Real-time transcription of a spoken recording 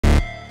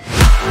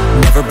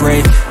Never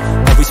break,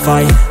 always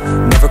fight,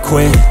 never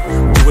quit,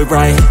 do it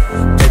right,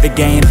 play the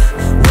game,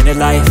 win it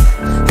life,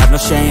 have no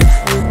shame,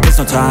 there's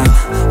no time,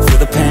 feel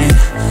the pain,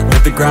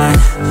 live the grind,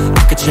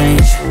 I could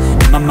change,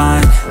 in my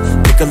mind,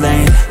 pick a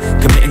lane,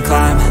 commit and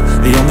climb,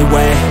 the only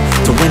way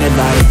to win it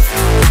life.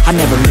 I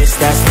never miss,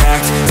 that's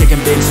fact,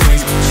 taking big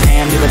swings,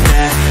 hand to the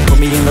bat, put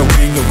me in the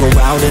ring, you'll go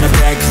out in a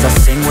bag, cause I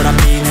sing what I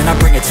mean and I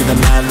bring it to the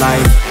mad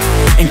light.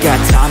 Ain't got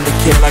time to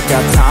kill, I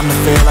got time to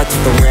feel, I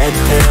took the red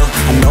pill,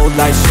 I know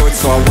life's short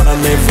so I wanna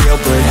live real,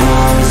 but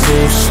how's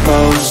it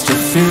supposed to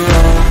feel?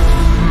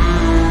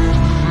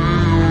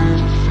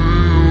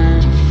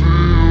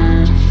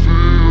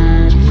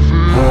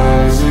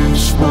 How's it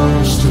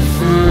supposed to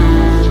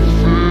feel?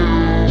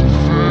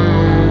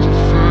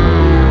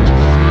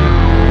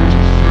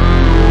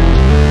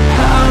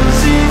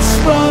 How's it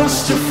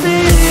supposed to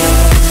feel?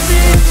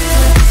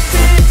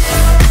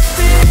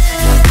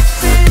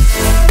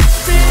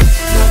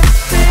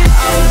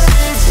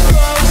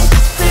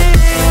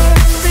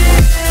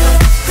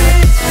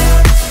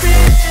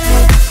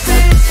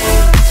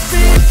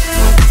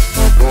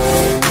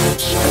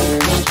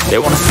 They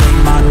wanna say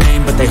my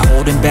name, but they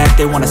holding back.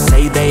 They wanna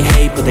say they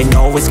hate, but they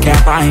know it's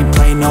cap. I ain't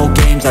play no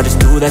games, I just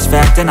do, that's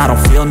fact. And I don't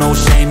feel no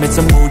shame, it's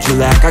a mood you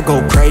lack. I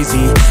go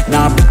crazy,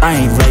 nah, but I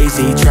ain't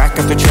lazy. Track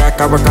after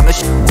track, I work on this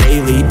shit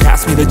daily.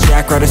 Pass me the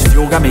jack, right as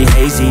fuel, got me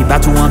hazy.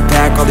 About to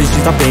unpack all these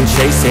dreams I've been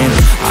chasing.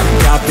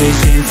 I've got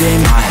visions in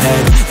my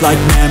head,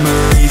 like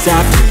memories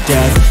after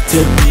death.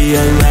 To be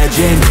a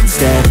legend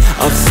instead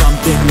of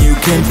something you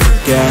can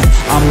forget.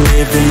 I'm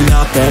living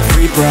up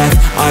every breath,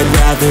 I'd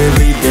rather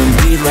lead than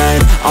be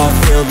led. I'll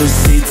fill the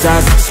seats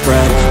as I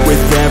spread with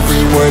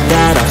every word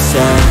that I've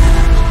said.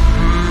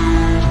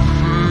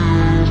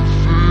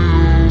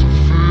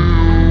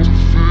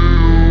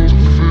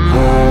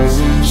 How's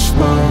it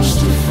supposed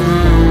to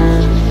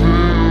feel?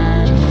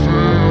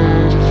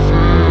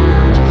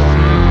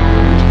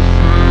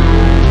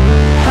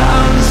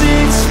 How's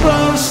it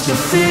supposed to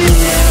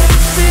feel?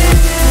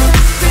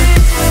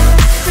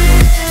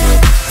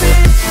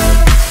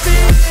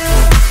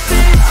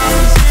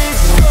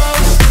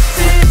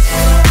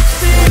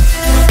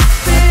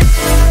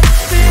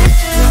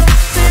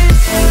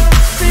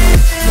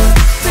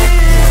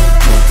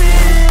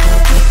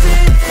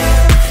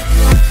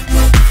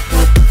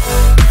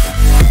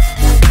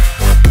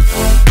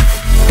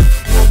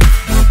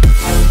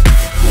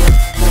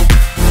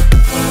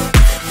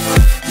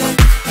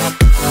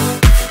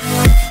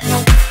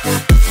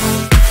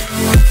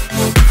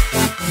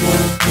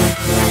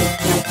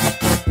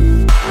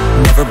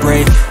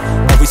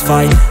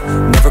 Fight,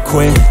 never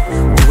quit,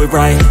 do it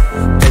right,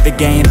 play the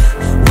game,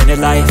 win it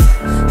life,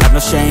 have no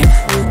shame,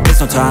 there's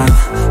no time,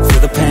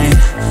 feel the pain,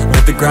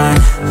 live the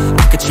grind,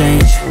 I could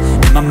change,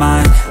 in my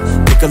mind,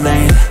 pick a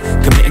lane,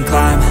 commit and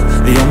climb,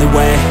 the only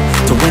way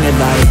to win it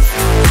life.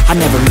 I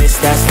never miss,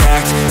 that's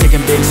fact,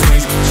 taking big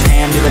swings,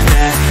 hand to the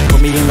bat,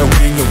 put me in the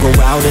ring, you'll go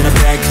out in a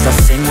bag, cause I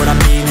sing what I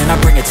mean and I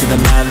bring it to the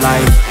mad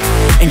light.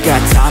 Ain't got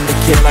time to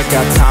kill, I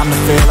got time to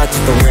feel, I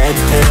took the red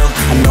pill,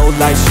 I know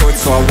life's short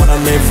so I wanna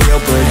live real,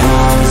 but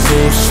how's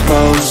it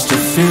supposed to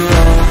feel?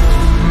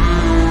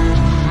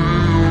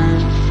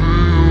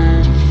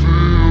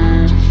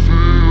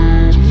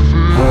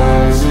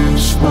 How's it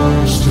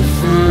supposed to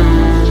feel?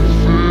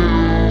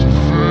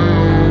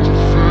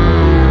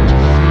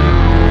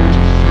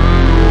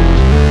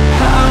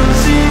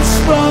 How's it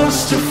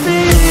supposed to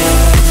feel?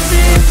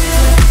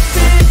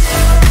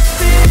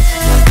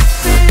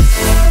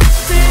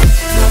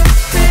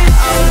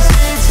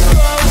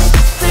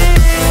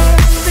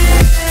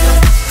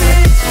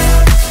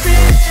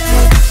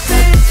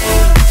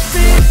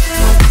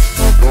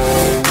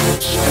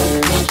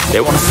 They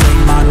wanna say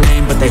my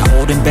name, but they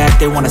holding back.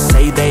 They wanna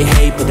say they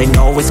hate, but they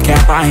know it's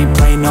cap. I ain't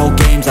play no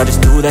games, I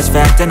just do, that's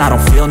fact. And I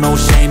don't feel no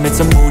shame, it's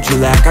a mood you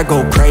lack. I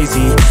go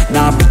crazy,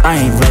 nah, but I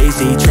ain't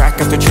lazy.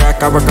 Track after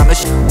track, I work on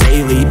this shit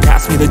daily.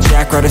 Pass me the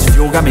jack, right as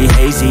fuel, got me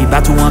hazy.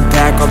 About to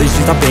unpack all these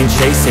dreams I've been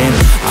chasing.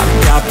 I've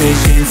got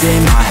visions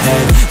in my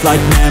head,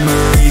 like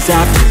memories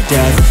after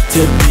death.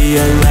 To be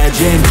a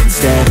legend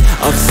instead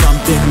of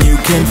something you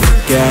can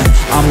forget.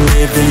 I'm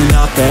living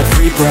up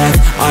every breath,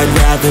 I'd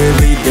rather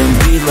lead than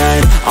be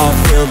led. I'll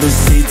fill the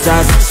seats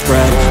as I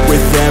spread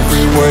with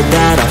every word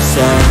that I've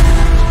said.